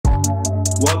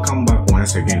Welcome back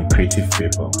once again, creative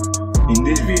people. In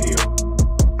this video,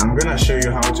 I'm gonna show you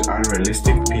how to add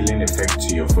realistic peeling effect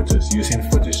to your photos using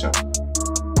Photoshop.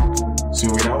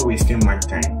 So without wasting much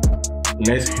time,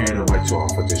 let's head over to our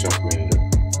Photoshop window.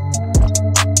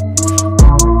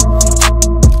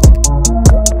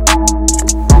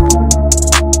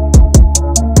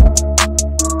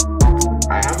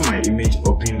 I have my image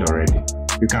opened already.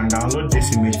 You can download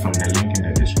this image from the link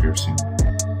in the description.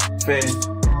 First,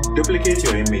 duplicate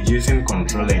your image using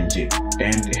Ctrl+J,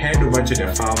 then head over to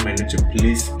the file menu to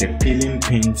place the peeling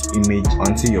paint image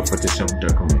onto your Photoshop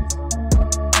document.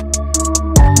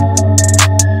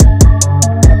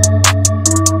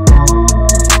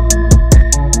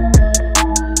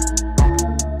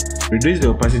 Reduce the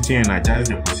opacity and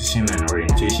adjust the position and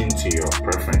orientation to your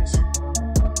preference.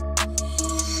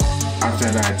 After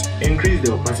that, increase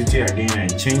the opacity again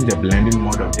and change the blending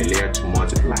mode of the layer to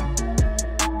multiply.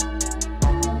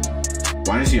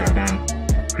 Once you are done,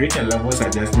 create a levels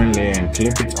adjustment layer and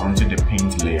clip it onto the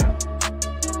paint layer.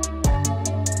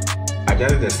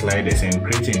 Adjust the sliders and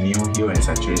create a new hue and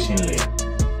saturation layer.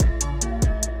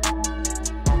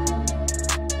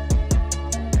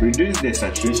 Reduce the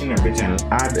saturation a bit and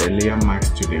add a layer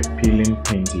mask to the peeling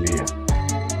paint layer.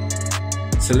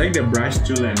 Select the brush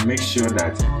tool and make sure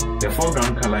that the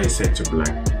foreground color is set to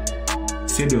black.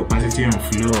 Set the opacity and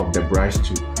flow of the brush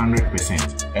to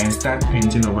 100% and start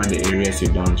painting over the areas you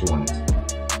don't want.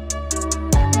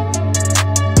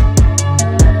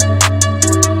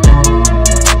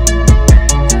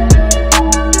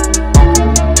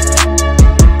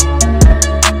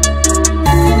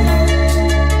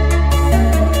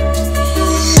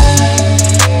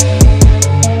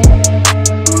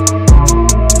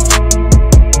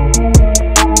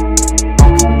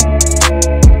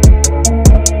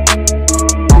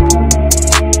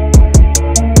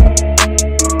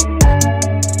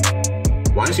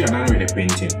 Once you are done with the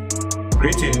painting,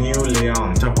 create a new layer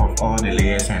on top of all the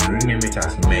layers and rename it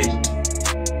as Merged.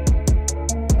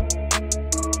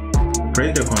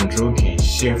 Press the Ctrl key,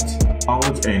 Shift,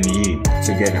 Alt and E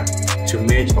together to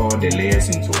merge all the layers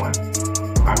into one.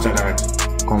 After that,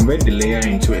 convert the layer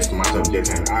into a smart object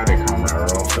and add a camera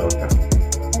raw filter.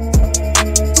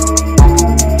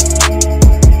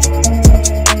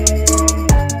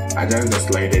 Adjust the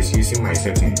sliders using my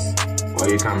settings, or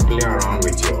you can play around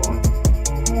with your own.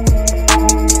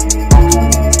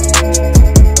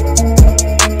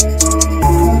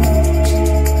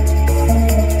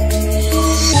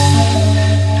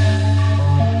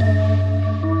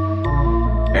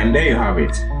 And there you have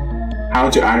it, how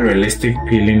to add realistic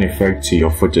peeling effect to your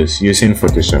photos using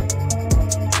Photoshop.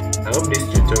 I hope this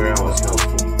tutorial was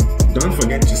helpful. Don't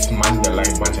forget to smash the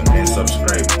like button and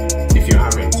subscribe if you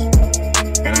haven't.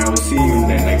 And I will see you in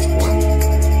the next one.